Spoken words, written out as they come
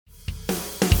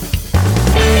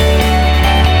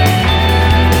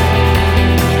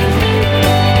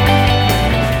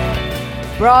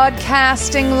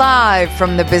Broadcasting live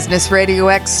from the Business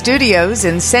RadioX studios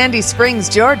in Sandy Springs,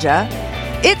 Georgia,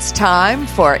 it's time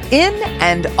for In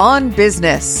and On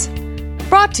Business.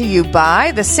 Brought to you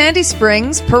by the Sandy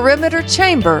Springs Perimeter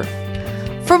Chamber.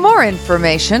 For more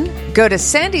information, go to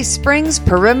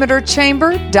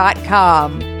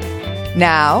sandyspringsperimeterchamber.com.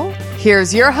 Now,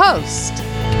 here's your host.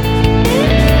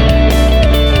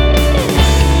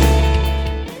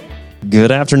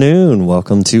 Good afternoon.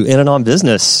 Welcome to In and On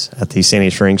Business at the Sandy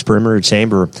Springs Perimeter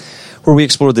Chamber, where we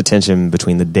explore the tension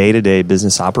between the day-to-day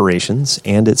business operations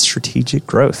and its strategic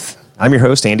growth. I'm your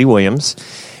host, Andy Williams,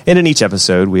 and in each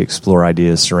episode, we explore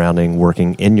ideas surrounding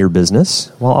working in your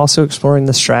business while also exploring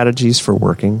the strategies for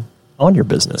working on your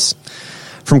business.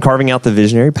 From carving out the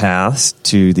visionary paths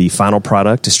to the final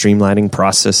product to streamlining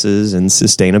processes and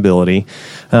sustainability,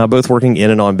 both working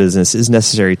in and on business is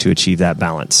necessary to achieve that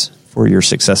balance for your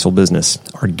successful business.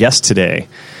 Our guest today,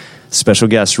 special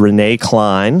guest Renee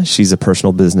Klein. She's a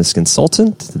personal business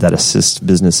consultant that assists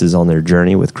businesses on their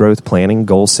journey with growth planning,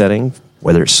 goal setting,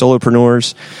 whether it's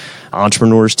solopreneurs,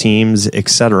 entrepreneurs, teams,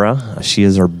 etc. She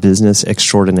is our business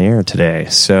extraordinaire today.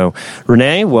 So,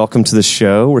 Renee, welcome to the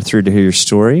show. We're thrilled to hear your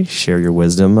story, share your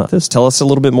wisdom. Just tell us a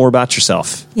little bit more about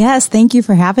yourself. Yes, thank you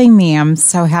for having me. I'm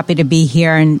so happy to be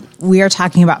here, and we are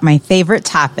talking about my favorite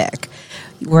topic,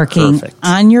 working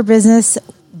on your business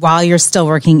while you're still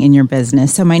working in your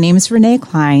business. So my name is Renee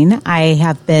Klein. I've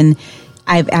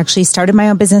actually started my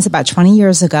own business about 20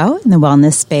 years ago in the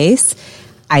wellness space.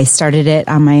 I started it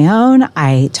on my own.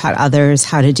 I taught others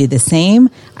how to do the same.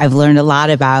 I've learned a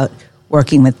lot about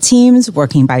working with teams,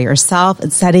 working by yourself,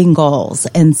 and setting goals.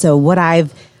 And so what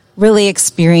I've really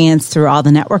experienced through all the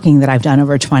networking that I've done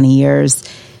over 20 years,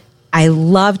 I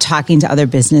love talking to other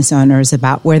business owners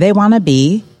about where they want to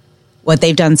be, what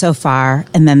they've done so far,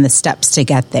 and then the steps to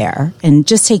get there, and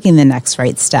just taking the next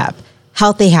right step.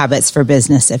 Healthy habits for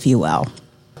business, if you will.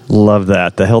 Love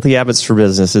that. The healthy habits for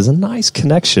business is a nice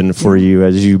connection for you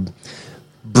as you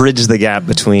bridge the gap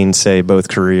between, say, both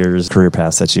career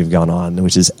paths that you've gone on,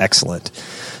 which is excellent.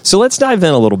 So let's dive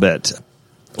in a little bit.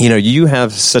 You know, you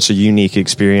have such a unique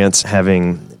experience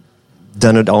having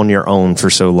done it on your own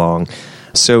for so long.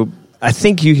 So I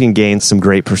think you can gain some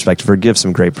great perspective or give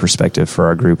some great perspective for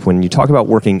our group when you talk about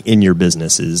working in your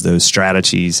businesses, those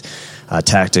strategies,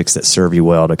 tactics that serve you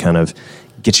well to kind of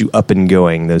get you up and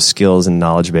going, those skills and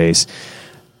knowledge base.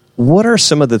 What are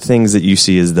some of the things that you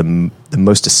see as the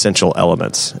most essential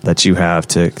elements that you have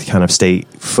to kind of stay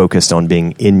focused on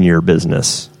being in your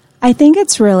business? I think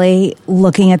it's really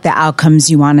looking at the outcomes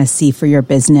you want to see for your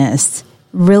business,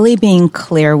 really being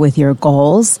clear with your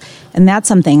goals. And that's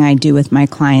something I do with my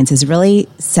clients, is really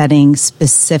setting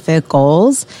specific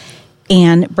goals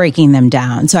and breaking them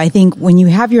down. So I think when you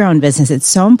have your own business, it's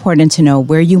so important to know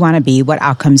where you want to be, what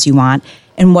outcomes you want,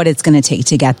 and what it's going to take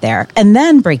to get there. And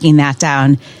then breaking that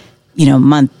down,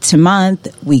 month to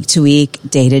month, week to week,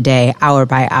 day to day, hour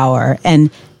by hour.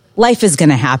 And life is going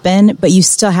to happen, but you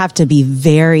still have to be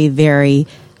very, very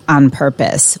on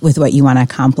purpose with what you want to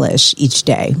accomplish each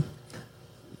day.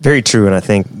 Very true. And I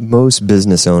think most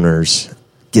business owners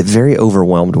get very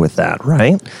overwhelmed with that,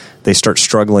 right? They start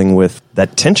struggling with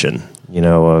that tension,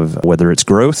 of whether it's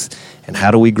growth and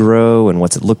how do we grow and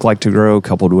what's it look like to grow,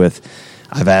 coupled with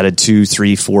I've added 2,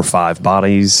 3, 4, 5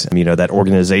 bodies, that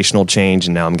organizational change.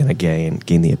 And now I'm going to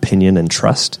gain the opinion and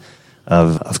trust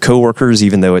of coworkers,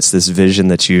 even though it's this vision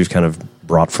that you've kind of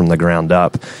brought from the ground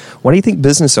up. Why do you think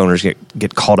business owners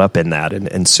get caught up in that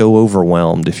and so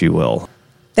overwhelmed, if you will?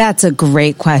 That's a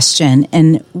great question.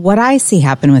 And what I see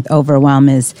happen with overwhelm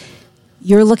is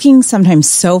you're looking sometimes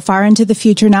so far into the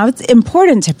future. Now, it's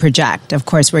important to project, of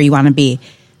course, where you want to be.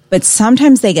 But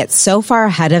sometimes they get so far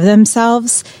ahead of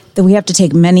themselves that we have to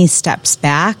take many steps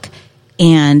back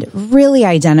and really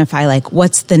identify,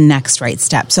 what's the next right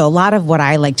step. So a lot of what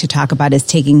I like to talk about is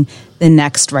taking the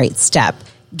next right step,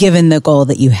 given the goal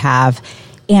that you have.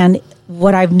 And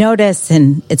what I've noticed,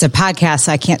 and it's a podcast,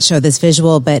 so I can't show this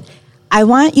visual, but I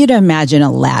want you to imagine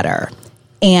a ladder,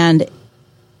 and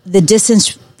the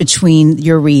distance between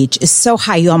your reach is so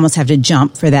high you almost have to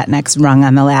jump for that next rung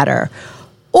on the ladder.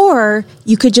 Or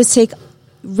you could just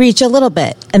reach a little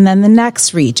bit, and then the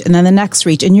next reach, and then the next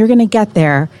reach, and you're going to get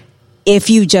there if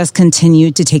you just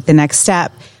continue to take the next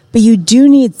step. But you do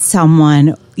need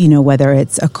someone, whether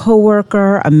it's a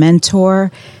coworker, a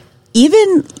mentor,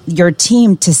 even your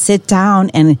team, to sit down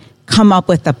and come up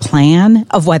with a plan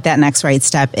of what that next right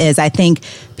step is. I think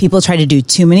people try to do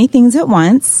too many things at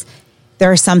once.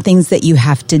 There are some things that you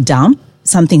have to dump,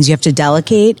 some things you have to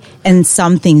delegate, and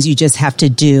some things you just have to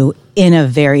do in a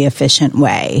very efficient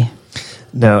way.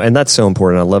 No, and that's so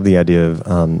important. I love the idea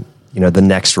of the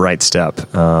next right step,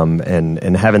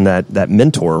 and having that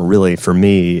mentor really for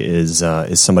me is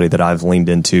somebody that I've leaned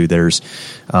into. There's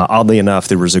oddly enough,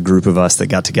 there was a group of us that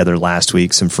got together last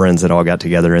week, some friends that all got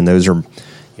together, and those are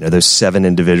those 7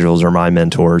 individuals are my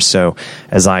mentors. So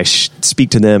as I speak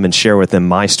to them and share with them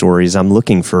my stories, I'm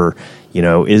looking for,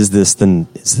 is this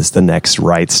the next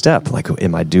right step? Like,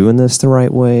 am I doing this the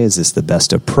right way? Is this the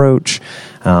best approach?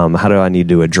 How do I need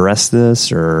to address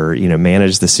this or,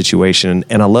 manage the situation?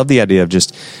 And I love the idea of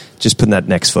just putting that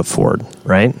next foot forward,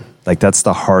 right? Like, that's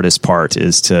the hardest part,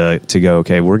 is to go,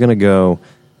 okay, we're going to go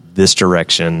this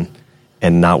direction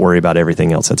and not worry about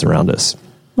everything else that's around us.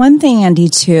 One thing, Andy,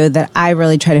 too, that I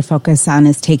really try to focus on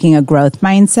is taking a growth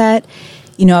mindset.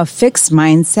 A fixed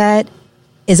mindset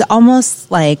is almost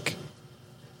like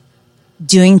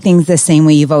doing things the same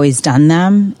way you've always done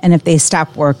them. And if they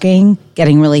stop working,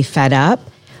 getting really fed up.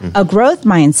 Mm-hmm. A growth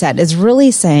mindset is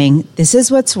really saying, this is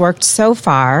what's worked so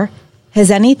far. Has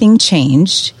anything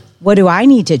changed? What do I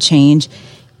need to change?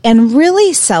 And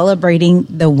really celebrating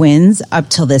the wins up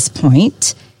till this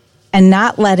point, and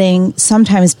not letting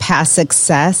sometimes past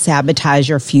success sabotage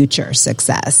your future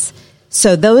success.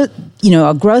 So those,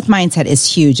 a growth mindset is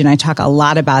huge. And I talk a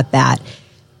lot about that.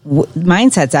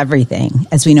 Mindset's everything,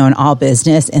 as we know, in all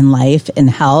business, in life, in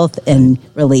health, in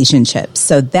relationships.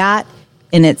 So that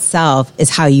in itself is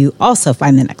how you also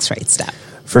find the next right step.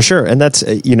 For sure. And that's,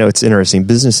 it's interesting.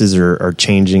 Businesses are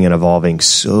changing and evolving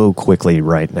so quickly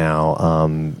right now.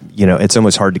 It's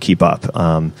almost hard to keep up.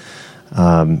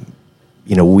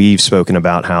 We've spoken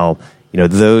about how,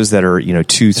 those that are,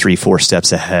 2, 3, 4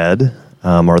 steps ahead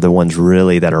are the ones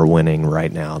really that are winning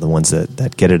right now, the ones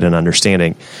that get it and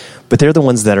understanding. But they're the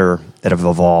ones that have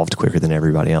evolved quicker than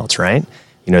everybody else, right?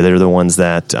 They're the ones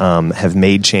that have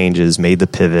made changes, made the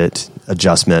pivot,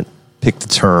 adjustment, pick the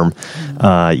term,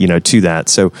 to that.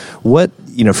 So what,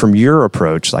 from your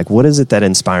approach, like, what is it that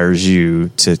inspires you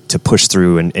to push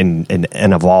through and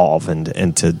evolve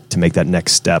and to make that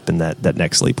next step and that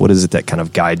next leap? What is it that kind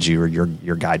of guides you, or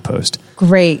your guidepost?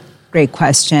 Great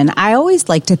question. I always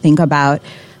like to think about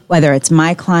whether it's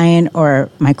my client or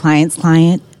my client's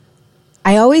client.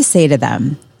 I always say to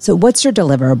them, so what's your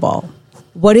deliverable?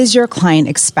 What is your client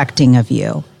expecting of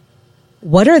you?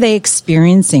 What are they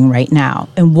experiencing right now?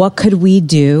 And what could we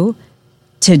do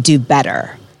to do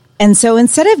better? And so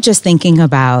instead of just thinking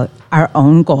about our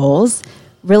own goals,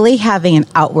 really having an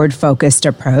outward focused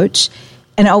approach,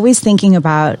 and always thinking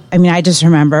about, I just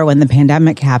remember when the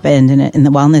pandemic happened in the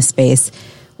wellness space,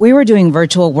 we were doing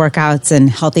virtual workouts and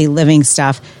healthy living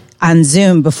stuff on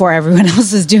Zoom before everyone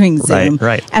else was doing Zoom.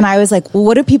 Right. And I was like, well,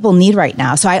 what do people need right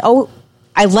now? So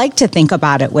I like to think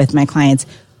about it with my clients.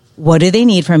 What do they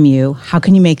need from you? How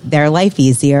can you make their life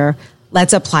easier?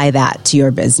 Let's apply that to your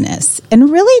business,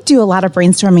 and really do a lot of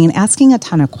brainstorming and asking a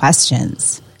ton of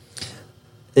questions.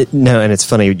 And it's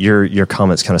funny, your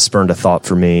comments kind of spurned a thought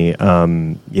for me.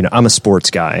 I'm a sports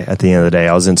guy at the end of the day.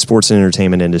 I was in sports and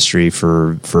entertainment industry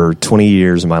for 20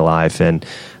 years of my life, and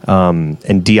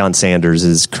Deion Sanders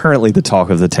is currently the talk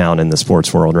of the town in the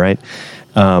sports world, right?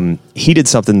 He did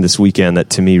something this weekend that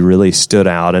to me really stood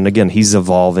out. And again, he's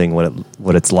evolving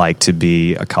what it's like to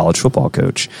be a college football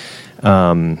coach.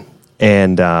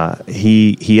 And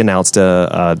he announced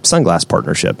a sunglass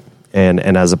partnership. And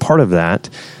as a part of that,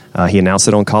 he announced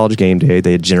it on College Game Day.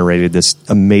 They had generated this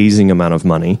amazing amount of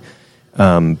money.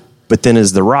 But then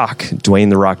as Dwayne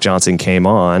 "The Rock" Johnson came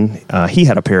on, he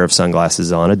had a pair of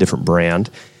sunglasses on, a different brand.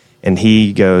 And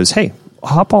he goes, hey,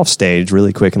 hop off stage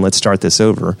really quick and let's start this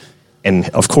over. And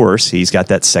of course, he's got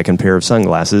that second pair of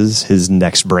sunglasses, his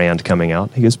next brand coming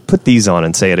out. He goes, put these on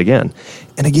and say it again.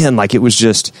 And again, like, it was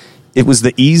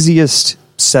the easiest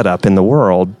setup in the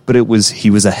world, but he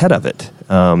was ahead of it.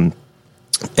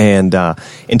 And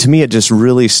to me, it just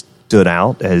really stood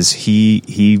out as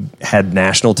he had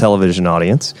national television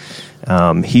audience.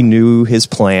 He knew his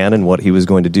plan and what he was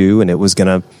going to do, and he was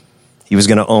going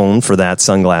to own for that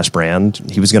sunglass brand.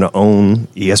 He was going to own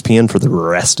ESPN for the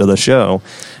rest of the show.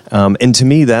 And to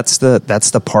me, that's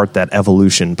the part, that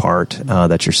evolution part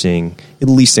that you're seeing, at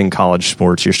least in college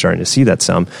sports. You're starting to see that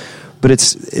some. But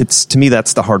it's to me,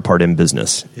 that's the hard part in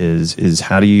business is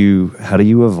how do you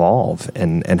evolve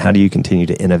and how do you continue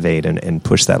to innovate and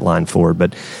push that line forward.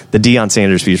 But the Deion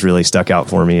Sanders piece really stuck out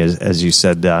for me, as you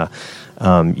said, kind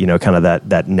of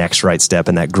that next right step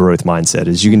and that growth mindset.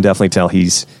 Is you can definitely tell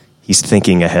he's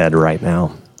thinking ahead right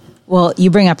now. Well, you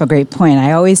bring up a great point.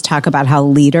 I always talk about how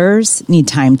leaders need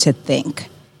time to think.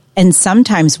 And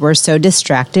sometimes we're so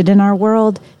distracted in our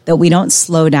world that we don't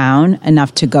slow down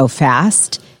enough to go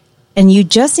fast. And you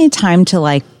just need time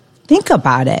to think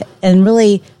about it. And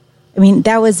really, he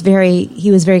was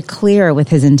very clear with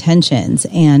his intentions.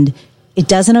 And it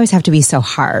doesn't always have to be so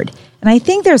hard. And I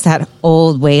think there's that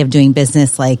old way of doing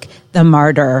business, like the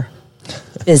martyr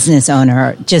business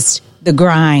owner, just the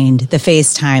grind, the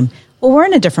FaceTime. Well, we're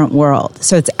in a different world.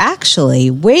 So it's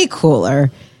actually way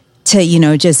cooler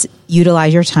to, just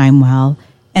utilize your time well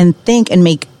and think and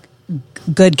make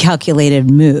good calculated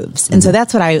moves. And so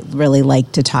that's what I really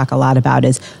like to talk a lot about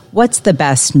is what's the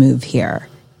best move here,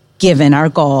 given our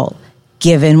goal,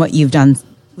 given what you've done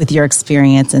with your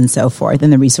experience and so forth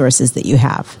and the resources that you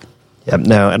have. Yep.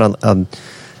 No, and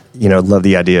love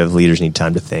the idea of leaders need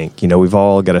time to think. We've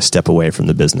all got to step away from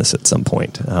the business at some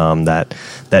point. That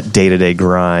day-to-day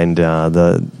grind,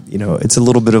 it's a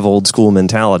little bit of old school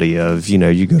mentality of,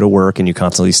 you go to work and you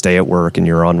constantly stay at work and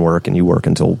you're on work and you work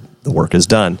until the work is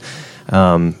done.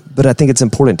 But I think it's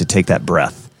important to take that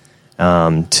breath,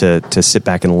 to sit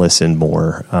back and listen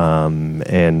more.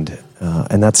 And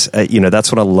that's,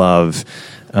 that's what I love.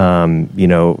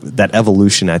 That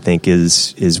evolution, I think,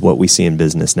 is what we see in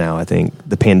business now. I think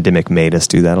the pandemic made us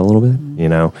do that a little bit,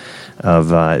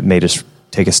 it made us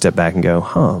take a step back and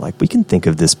go, we can think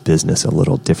of this business a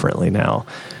little differently now.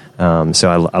 So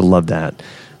I love that.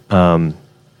 From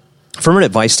an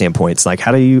advice standpoint, it's like,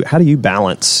 how do you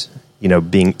balance,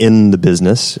 being in the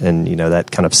business and,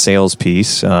 that kind of sales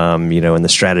piece, and the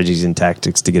strategies and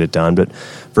tactics to get it done, but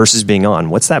versus being on?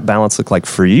 What's that balance look like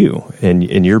for you in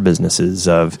your businesses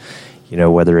of,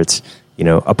 whether it's,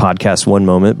 a podcast one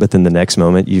moment, but then the next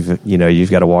moment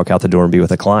you've got to walk out the door and be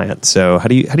with a client. So how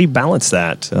do you balance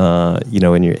that,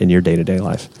 in your day-to-day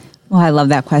life? Well, I love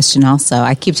that question also.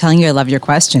 I keep telling you I love your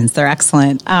questions. They're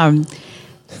excellent.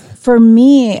 For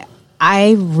me,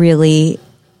 I really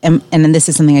and this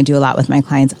is something I do a lot with my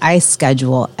clients, I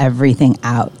schedule everything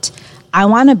out. I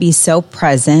want to be so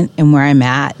present in where I'm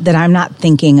at that I'm not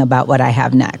thinking about what I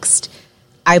have next.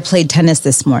 I played tennis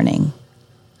this morning.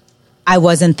 I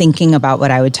wasn't thinking about what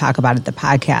I would talk about at the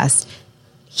podcast.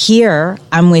 Here,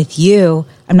 I'm with you.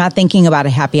 I'm not thinking about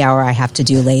a happy hour I have to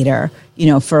do later,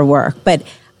 for work. But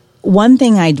one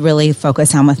thing I'd really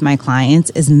focus on with my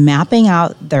clients is mapping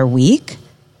out their week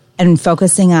and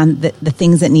focusing on the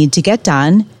things that need to get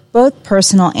done, both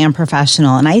personal and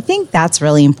professional. And I think that's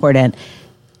really important.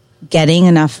 Getting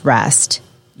enough rest,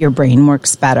 your brain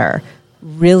works better.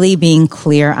 Really being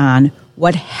clear on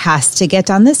what has to get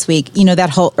done this week. That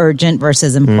whole urgent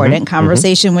versus important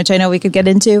conversation, which I know we could get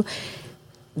into.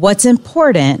 What's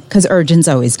important, because urgent's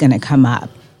always going to come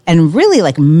up. And really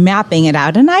mapping it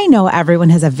out. And I know everyone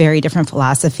has a very different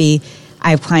philosophy.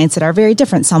 I have clients that are very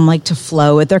different. Some like to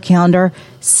flow with their calendar.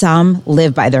 Some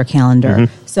live by their calendar.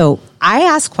 So I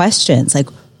ask questions like,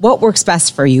 what works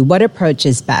best for you? What approach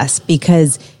is best?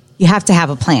 Because you have to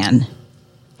have a plan.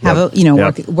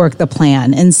 Work the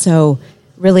plan. And so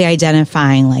really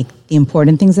identifying the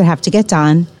important things that have to get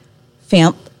done,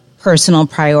 personal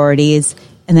priorities,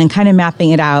 and then kind of mapping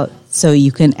it out so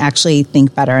you can actually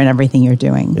think better in everything you're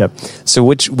doing. Yep. So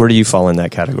where do you fall in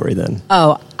that category then?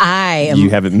 Oh, you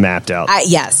have it mapped out.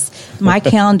 Yes. My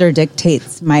calendar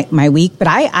dictates my week, but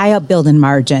I build in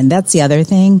margin. That's the other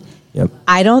thing. Yep.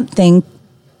 I don't think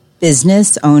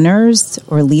business owners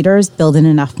or leaders build in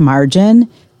enough margin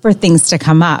for things to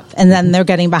come up. And then they're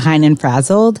getting behind and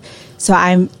frazzled. So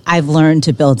I've learned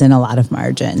to build in a lot of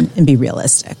margin and be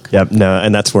realistic. Yep. No,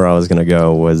 and that's where I was going to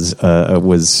go was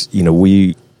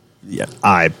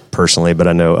I personally, but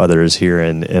I know others here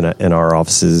in our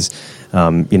offices,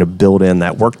 build in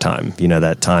that work time,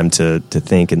 that time to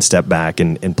think and step back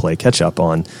and play catch up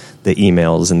on the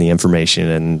emails and the information.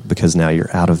 And because now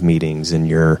you're out of meetings and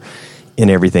you're in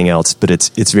everything else, but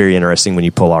it's very interesting when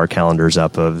you pull our calendars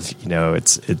up of,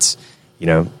 it's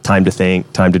time to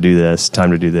think, time to do this,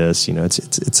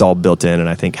 it's all built in. And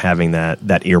I think having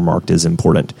that earmarked is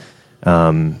important.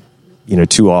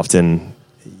 Too often,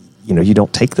 you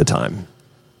don't take the time,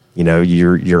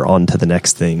 you're on to the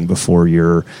next thing before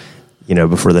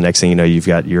before the next thing, you've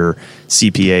got your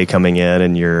CPA coming in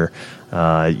and your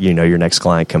next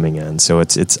client coming in. So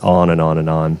it's on and on and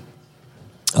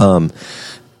on.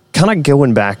 Kind of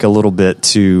going back a little bit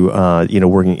to,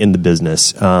 working in the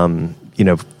business,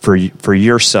 for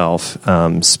yourself,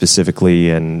 specifically,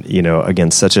 and,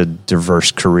 again, such a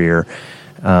diverse career,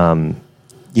 from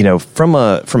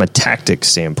a tactic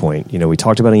standpoint, we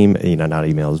talked about not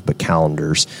emails, but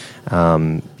calendars.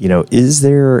 Is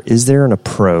there an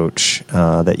approach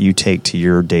that you take to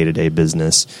your day-to-day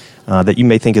business that you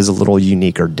may think is a little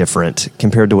unique or different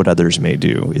compared to what others may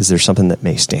do? Is there something that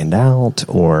may stand out,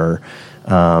 or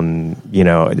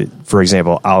for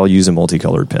example, I'll use a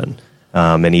multicolored pen,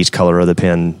 and each color of the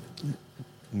pen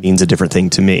means a different thing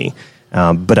to me.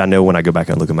 But I know when I go back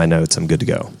and look at my notes, I'm good to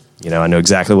go. I know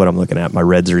exactly what I'm looking at. My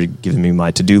reds are giving me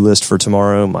my to-do list for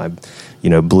tomorrow. My,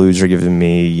 blues are giving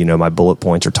me, my bullet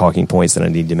points or talking points that I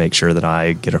need to make sure that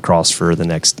I get across for the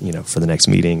next, for the next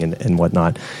meeting and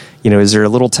whatnot. Is there a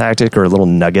little tactic or a little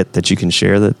nugget that you can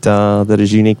share that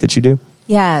is unique that you do?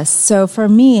 Yes. So for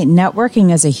me,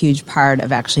 networking is a huge part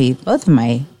of actually both of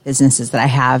my businesses that I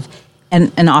have.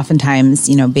 And oftentimes,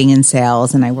 being in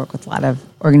sales, and I work with a lot of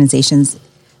organizations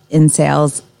in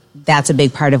sales, that's a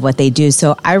big part of what they do.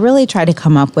 So I really try to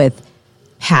come up with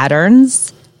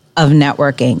patterns of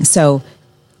networking. So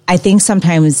I think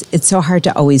sometimes it's so hard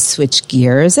to always switch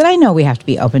gears. And I know we have to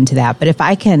be open to that. But if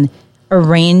I can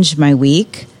arrange my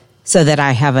week so that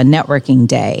I have a networking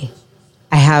day,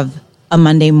 I have a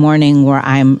Monday morning where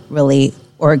I'm really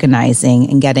organizing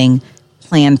and getting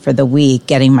planned for the week,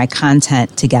 getting my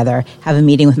content together, have a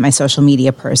meeting with my social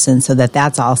media person so that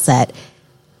that's all set.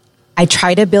 I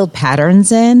try to build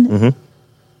patterns in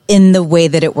the way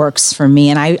that it works for me.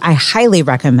 And I highly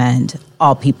recommend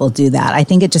all people do that. I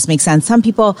think it just makes sense. Some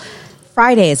people,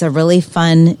 Friday is a really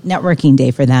fun networking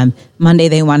day for them. Monday,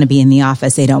 they want to be in the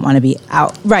office. They don't want to be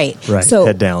out. Right. So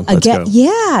head down. Let's go.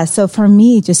 Yeah. So for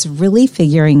me, just really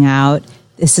figuring out,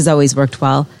 this has always worked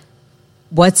well,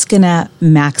 what's going to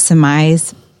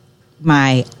maximize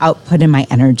my output and my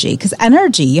energy. Because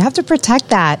energy, you have to protect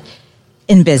that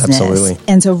in business. Absolutely.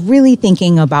 And so really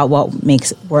thinking about what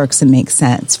works and makes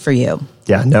sense for you.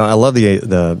 Yeah, no, I love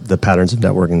the patterns of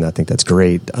networking. I think that's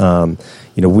great.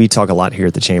 We talk a lot here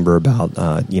at the Chamber about,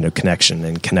 connection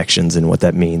and connections and what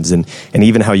that means. And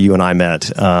even how you and I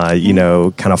met,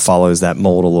 kind of follows that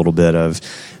mold a little bit of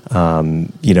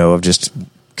just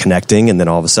connecting. And then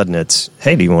all of a sudden it's,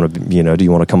 hey, do you want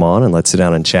to come on and let's sit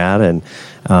down and chat? And,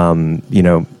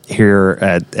 here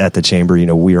at the Chamber,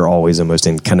 we are always almost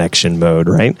in connection mode,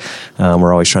 right?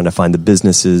 We're always trying to find the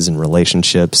businesses and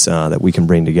relationships that we can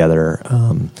bring together,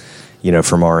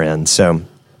 from our end. So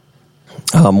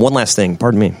one last thing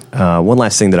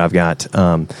that I've got,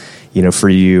 for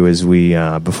you as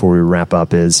before we wrap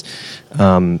up is,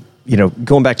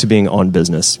 going back to being on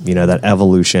business, that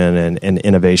evolution and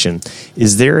innovation,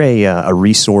 is there a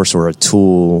resource or a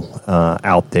tool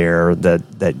out there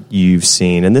that you've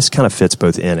seen, and this kind of fits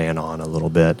both in and on a little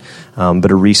bit,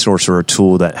 but a resource or a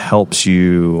tool that helps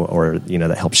you or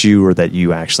that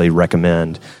you actually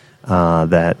recommend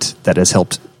that has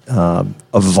helped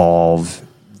evolve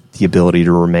the ability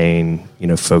to remain,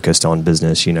 focused on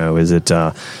business? Is it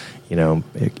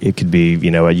it could be,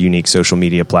 a unique social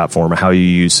media platform or how you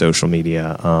use social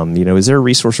media. Is there a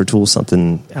resource or tool,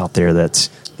 something out there that's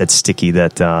sticky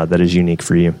that is unique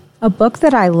for you? A book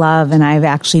that I love, and I've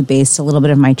actually based a little bit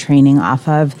of my training off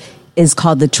of, is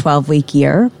called The 12-Week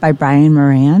Year by Brian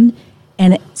Moran.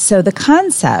 And so the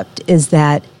concept is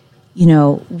that,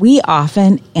 we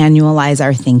often annualize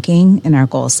our thinking and our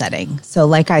goal setting. So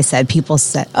like I said, people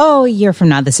said, a year from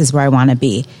now, this is where I want to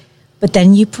be. But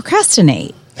then you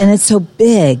procrastinate. And it's so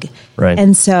big. Right.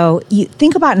 And so you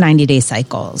think about 90-day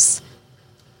cycles,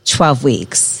 12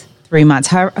 weeks, 3 months,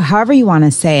 however you want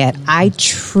to say it. I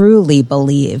truly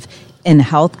believe in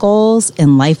health goals,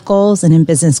 in life goals, and in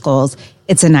business goals.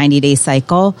 It's a 90-day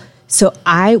cycle. So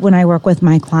when I work with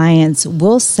my clients,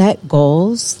 we'll set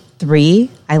goals, 3.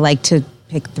 I like to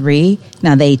pick 3.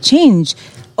 Now they change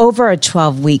over a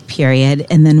 12-week period,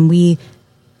 and then we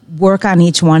work on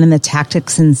each one and the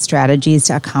tactics and strategies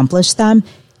to accomplish them.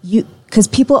 Because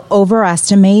people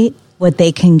overestimate what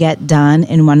they can get done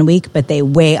in 1 week, but they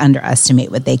way underestimate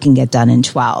what they can get done in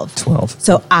 12.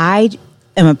 So I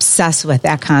am obsessed with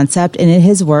that concept, and it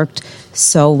has worked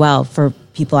so well for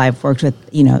people I've worked with,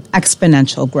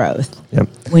 exponential growth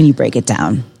when you break it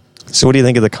down. So what do you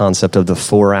think of the concept of the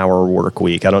 4-hour work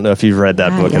week? I don't know if you've read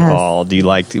that book at all. What do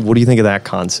you think of that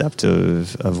concept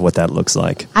of what that looks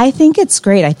like? I think it's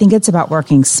great. I think it's about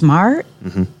working smart.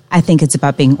 Mm-hmm. I think it's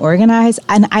about being organized.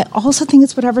 And I also think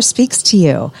it's whatever speaks to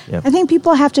you. Yep. I think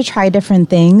people have to try different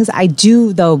things. I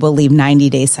do, though, believe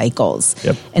 90-day cycles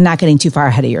and not getting too far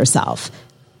ahead of yourself.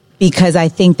 Because I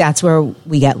think that's where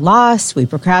we get lost, we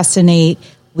procrastinate,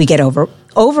 we get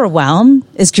overwhelmed.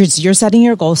 Because you're setting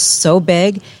your goals so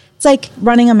big. It's like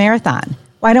running a marathon.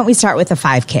 Why don't we start with a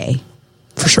 5K?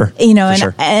 For sure.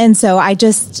 And so I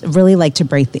just really like to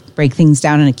break things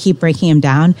down, and I keep breaking them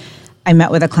down. I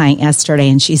met with a client yesterday,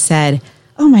 and she said,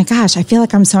 oh my gosh, I feel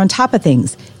like I'm so on top of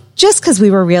things. Just because we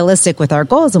were realistic with our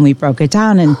goals and we broke it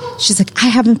down. And she's like, I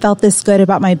haven't felt this good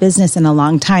about my business in a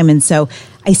long time. And so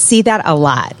I see that a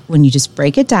lot when you just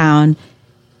break it down,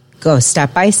 go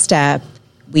step by step,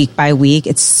 week by week,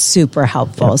 it's super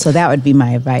helpful. Yep. So that would be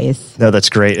my advice. No, that's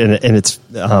great. And it's,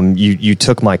 you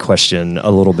took my question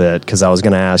a little bit, because I was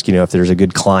going to ask, if there's a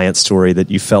good client story that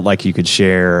you felt like you could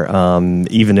share,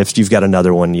 even if you've got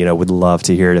another one, would love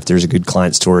to hear it. If there's a good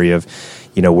client story of,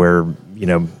 where,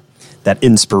 that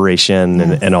inspiration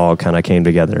and all kind of came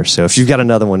together. So if you've got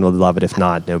another one, we'd love it. If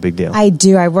not, no big deal. I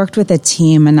do. I worked with a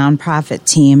team, a nonprofit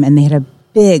team, and they had a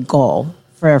big goal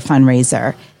for a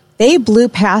fundraiser. They blew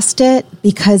past it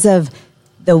because of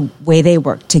the way they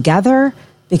worked together,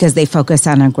 because they focused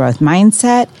on a growth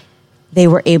mindset. They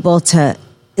were able to,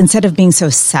 instead of being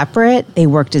so separate, they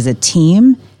worked as a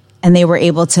team, and they were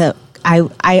able to,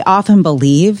 I often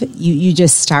believe you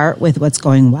just start with what's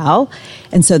going well.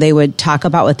 And so they would talk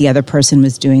about what the other person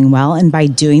was doing well. And by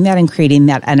doing that and creating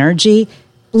that energy,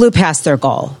 blew past their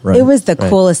goal. Right, it was the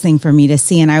coolest thing for me to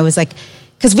see. And I was like,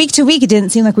 because week to week, it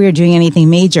didn't seem like we were doing anything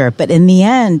major. But in the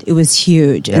end, it was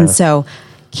huge. Yeah. And so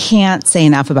can't say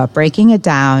enough about breaking it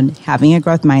down, having a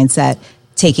growth mindset,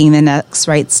 taking the next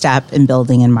right step, and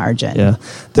building in margin. Yeah.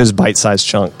 Those bite-sized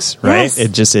chunks, right?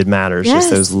 Yes. It matters. Yes,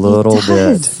 just those little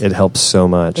bits. It helps so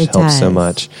much. So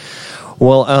much.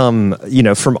 Well,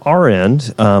 from our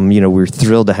end, we're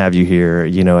thrilled to have you here,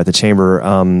 at the Chamber.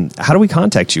 How do we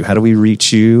contact you? How do we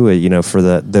reach you, for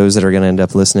those that are going to end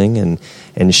up listening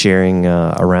and sharing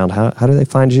around? How do they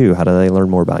find you? How do they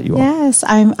learn more about you all? Yes,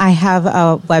 I have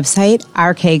a website,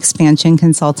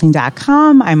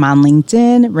 rkexpansionconsulting.com. I'm on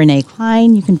LinkedIn, Renee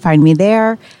Klein. You can find me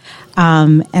there.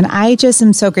 And I just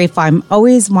am so grateful. I'm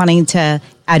always wanting to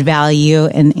add value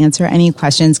and answer any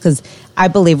questions, because I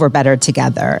believe we're better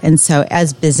together. And so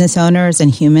as business owners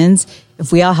and humans,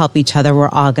 if we all help each other, we're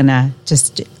all going to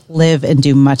just live and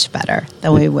do much better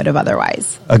than we would have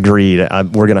otherwise. Agreed.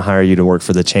 We're going to hire you to work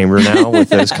for the Chamber now with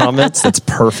those comments. That's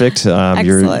perfect. You're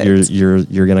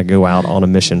going to go out on a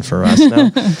mission for us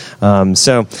now.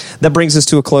 So that brings us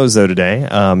to a close, though, today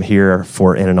here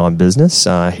for In and On Business,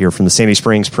 here from the Sandy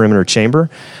Springs Perimeter Chamber.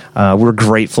 We're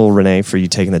grateful, Renee, for you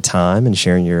taking the time and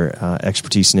sharing your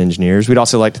expertise in engineers. We'd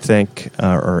also like to thank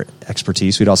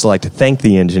We'd also like to thank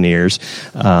the engineers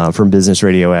from Business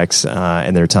RadioX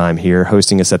and their time here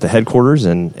hosting us at the headquarters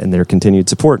and their continued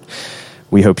support.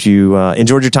 We hope you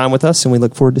enjoyed your time with us, and we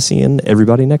look forward to seeing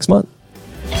everybody next month.